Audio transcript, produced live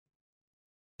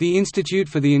The Institute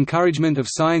for the Encouragement of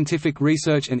Scientific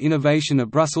Research and Innovation of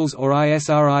Brussels, or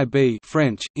ISRIB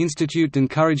French, Institut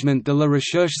d'encouragement de la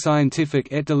recherche scientifique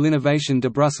et de l'innovation de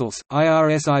Brussels,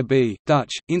 IRSIB, Dutch,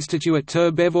 Instituut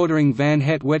ter bevordering van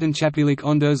het wetenschappelijk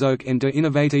onderzoek en de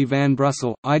innovatie van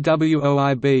Brussels,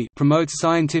 IWOIB, promotes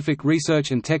scientific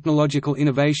research and technological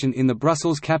innovation in the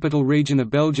Brussels capital region of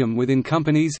Belgium within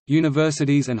companies,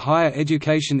 universities and higher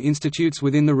education institutes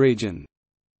within the region.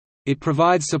 It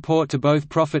provides support to both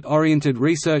profit-oriented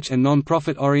research and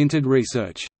non-profit-oriented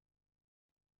research.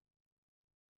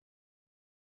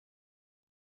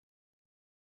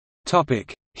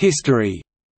 History.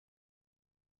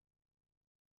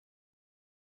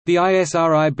 The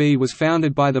ISRIB was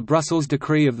founded by the Brussels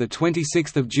Decree of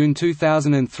 26 June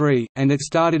 2003, and it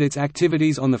started its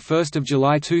activities on 1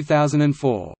 July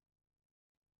 2004.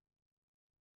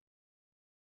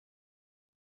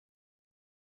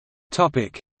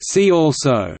 See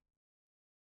also: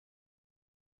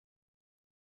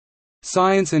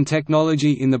 Science and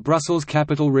technology in the Brussels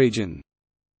capital region.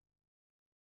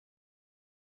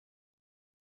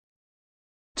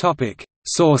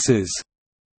 Sources: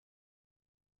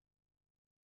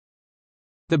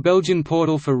 The Belgian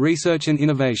Portal for Research and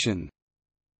Innovation.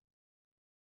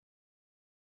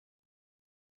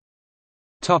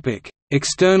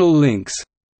 External links: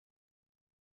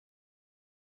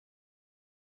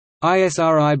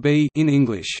 ISRIB in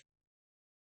English.